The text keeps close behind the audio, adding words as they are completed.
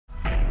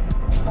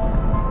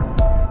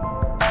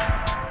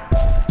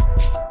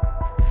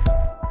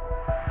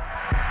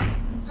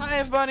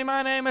everybody,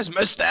 my name is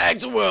Mustang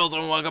the World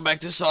and welcome back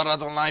to Sword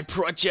Art Online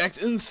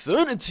Project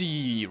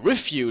Infinity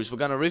Reviews. We're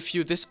gonna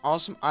review this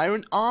awesome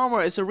iron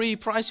armor. It's a really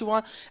pricey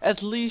one.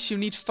 At least you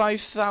need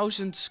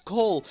 5,000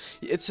 gold.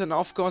 It's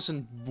of course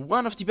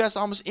one of the best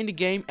armors in the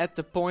game at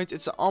the point.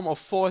 It's an armor of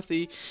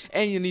 40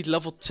 and you need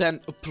level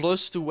 10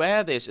 plus to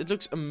wear this. It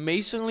looks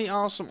amazingly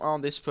awesome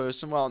on this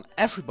person, well on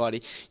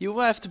everybody. You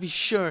will have to be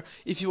sure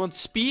if you want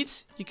speed,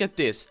 you get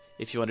this.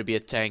 If you want to be a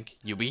tank,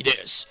 you be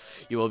this.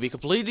 You will be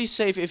completely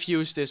safe if you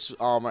use this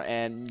armor,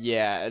 and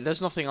yeah,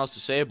 there's nothing else to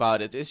say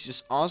about it. It's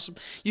just awesome.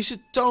 You should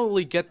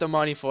totally get the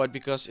money for it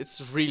because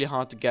it's really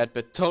hard to get,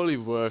 but totally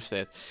worth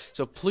it.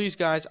 So please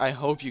guys, I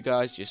hope you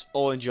guys just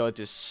all enjoyed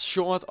this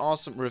short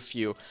awesome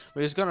review.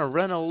 We're just gonna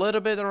run a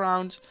little bit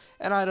around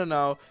and I don't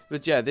know,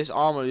 but yeah, this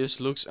armor just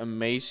looks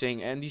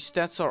amazing and these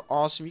stats are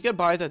awesome. You can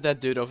buy it at that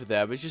dude over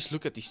there, but just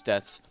look at these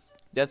stats.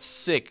 That's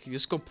sick.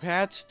 Just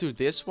compared to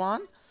this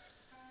one.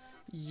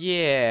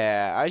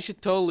 Yeah, I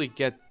should totally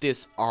get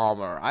this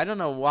armor. I don't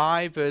know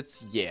why, but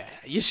yeah,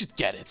 you should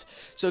get it.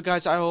 So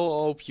guys, I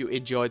hope you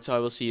enjoyed, so I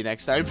will see you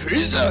next time.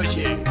 Peace out,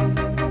 yeah.